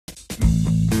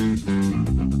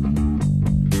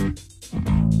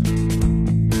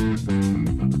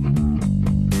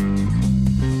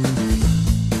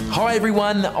Hi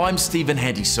everyone, I'm Stephen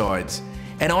Handysides,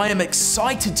 and I am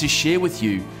excited to share with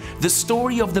you the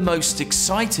story of the most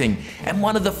exciting and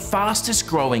one of the fastest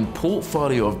growing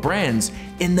portfolio of brands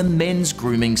in the men's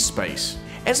grooming space.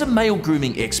 As a male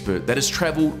grooming expert that has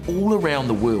traveled all around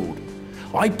the world,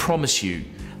 I promise you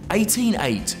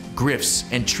 18/8 Grifts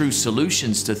and True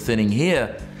Solutions to thinning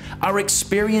hair are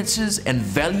experiences and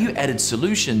value-added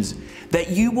solutions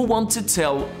that you will want to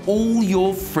tell all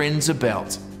your friends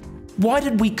about. Why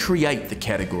did we create the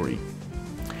category?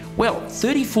 Well,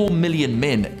 34 million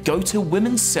men go to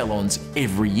women's salons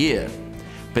every year,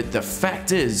 but the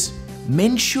fact is,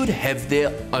 men should have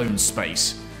their own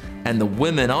space, and the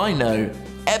women I know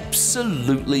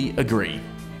absolutely agree.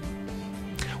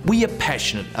 We are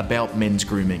passionate about men's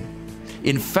grooming.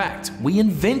 In fact, we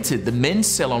invented the men's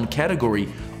salon category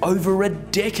over a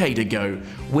decade ago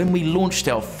when we launched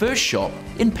our first shop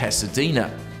in Pasadena.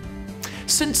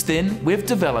 Since then, we've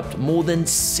developed more than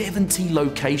 70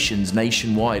 locations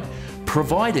nationwide,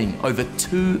 providing over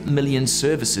 2 million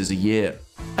services a year.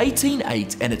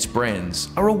 18/8 and its brands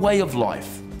are a way of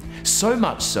life, so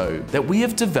much so that we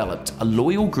have developed a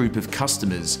loyal group of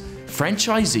customers,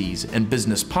 franchisees and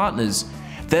business partners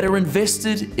that are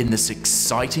invested in this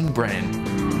exciting brand.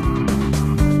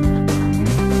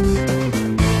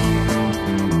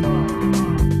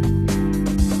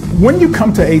 When you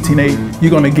come to 18/8,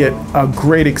 you're going to get a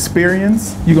great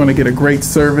experience, you're going to get a great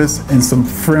service, and some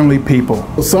friendly people.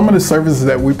 Some of the services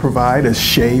that we provide is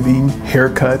shaving,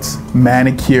 haircuts,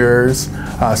 manicures,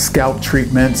 scalp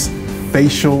treatments,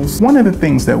 facials. One of the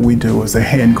things that we do is a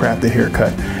handcrafted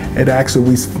haircut. It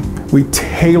actually, we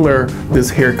tailor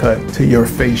this haircut to your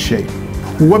face shape.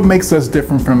 What makes us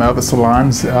different from other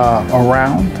salons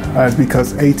around is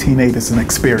because 18/8 is an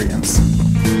experience.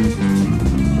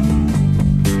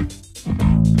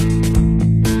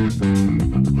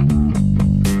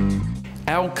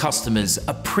 Our customers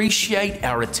appreciate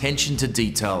our attention to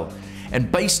detail,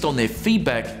 and based on their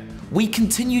feedback, we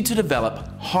continue to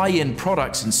develop high-end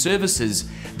products and services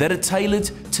that are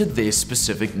tailored to their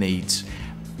specific needs.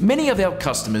 Many of our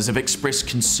customers have expressed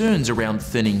concerns around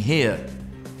thinning hair.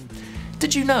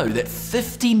 Did you know that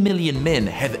 50 million men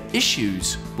have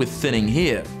issues with thinning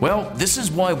hair? Well, this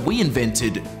is why we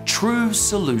invented True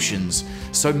Solutions,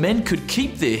 so men could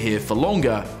keep their hair for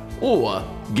longer or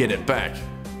get it back.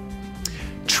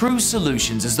 True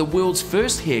Solutions is the world's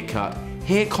first haircut,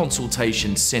 hair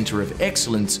consultation center of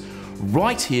excellence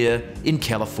right here in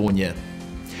California.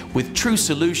 With True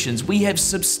Solutions, we have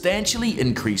substantially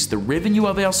increased the revenue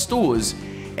of our stores,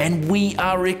 and we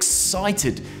are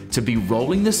excited to be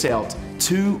rolling this out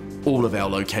to all of our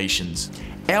locations.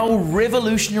 Our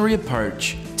revolutionary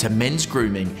approach to men's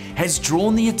grooming has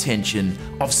drawn the attention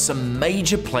of some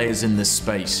major players in this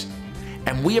space,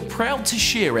 and we are proud to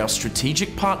share our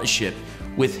strategic partnership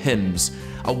with Hims,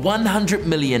 a 100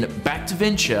 million backed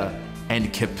venture,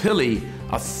 and Capilli,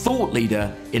 a thought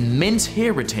leader in men's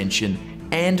hair retention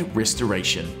and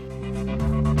restoration.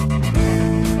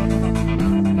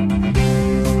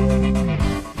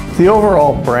 The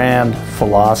overall brand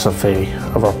philosophy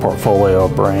of our portfolio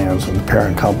of brands and the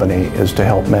parent company is to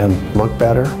help men look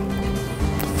better,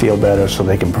 feel better so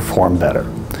they can perform better.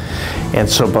 And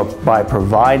so by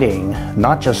providing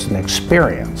not just an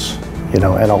experience,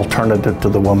 an alternative to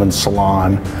the women's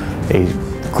salon, a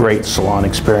great salon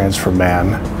experience for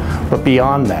men, but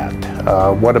beyond that,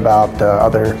 what about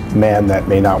other men that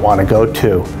may not want to go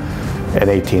to at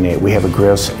 18/8? We have a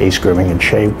Grifts, Ace Grooming and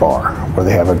Shave Bar, where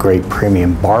they have a great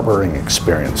premium barbering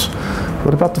experience.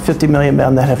 What about the 50 million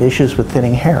men that have issues with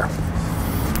thinning hair?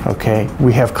 Okay,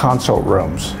 we have consult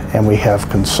rooms and we have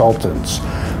consultants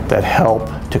that help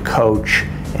to coach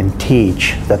and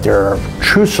teach that there are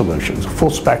true solutions, a full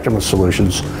spectrum of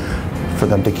solutions for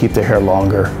them to keep their hair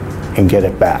longer and get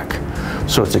it back.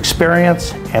 So it's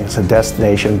experience and it's a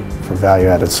destination for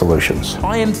value-added solutions.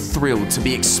 I am thrilled to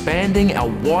be expanding our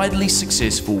widely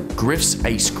successful Grifts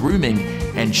Ace Grooming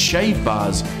and Shave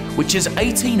Bars, which is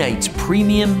 18/8's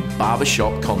premium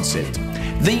barbershop concept.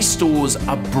 These stores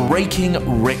are breaking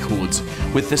records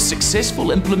with the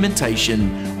successful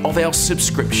implementation of our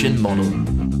subscription model.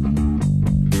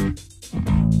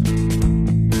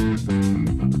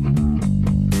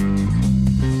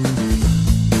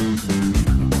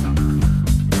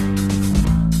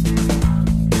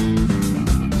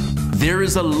 There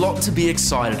is a lot to be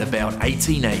excited about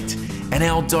 18/8 and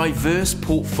our diverse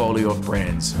portfolio of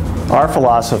brands. Our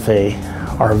philosophy,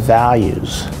 our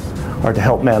values are to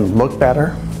help men look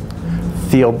better,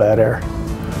 feel better,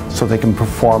 so they can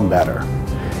perform better.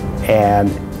 And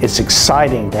it's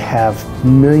exciting to have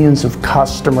millions of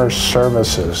customer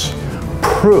services,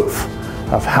 proof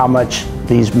of how much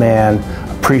these men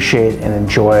appreciate and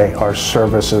enjoy our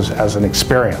services as an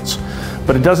experience.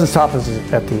 But it doesn't stop us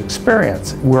at the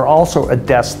experience. We're also a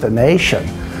destination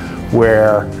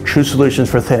where true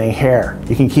solutions for thinning hair.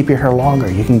 You can keep your hair longer,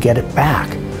 you can get it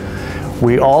back.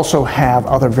 We also have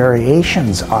other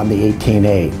variations on the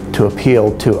 18.8 to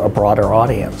appeal to a broader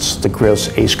audience, the Grills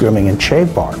Ace Grooming and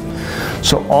Shave Bar.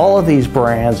 So all of these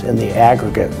brands in the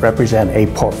aggregate represent a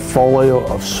portfolio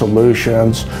of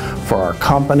solutions for our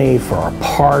company, for our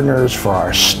partners, for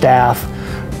our staff.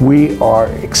 We are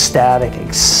ecstatic,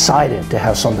 excited to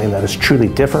have something that is truly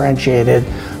differentiated,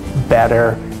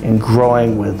 better, and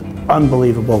growing with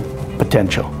unbelievable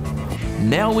potential.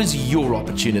 Now is your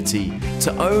opportunity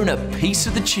to own a piece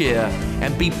of the chair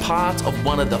and be part of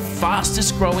one of the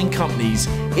fastest growing companies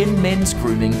in men's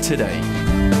grooming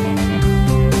today.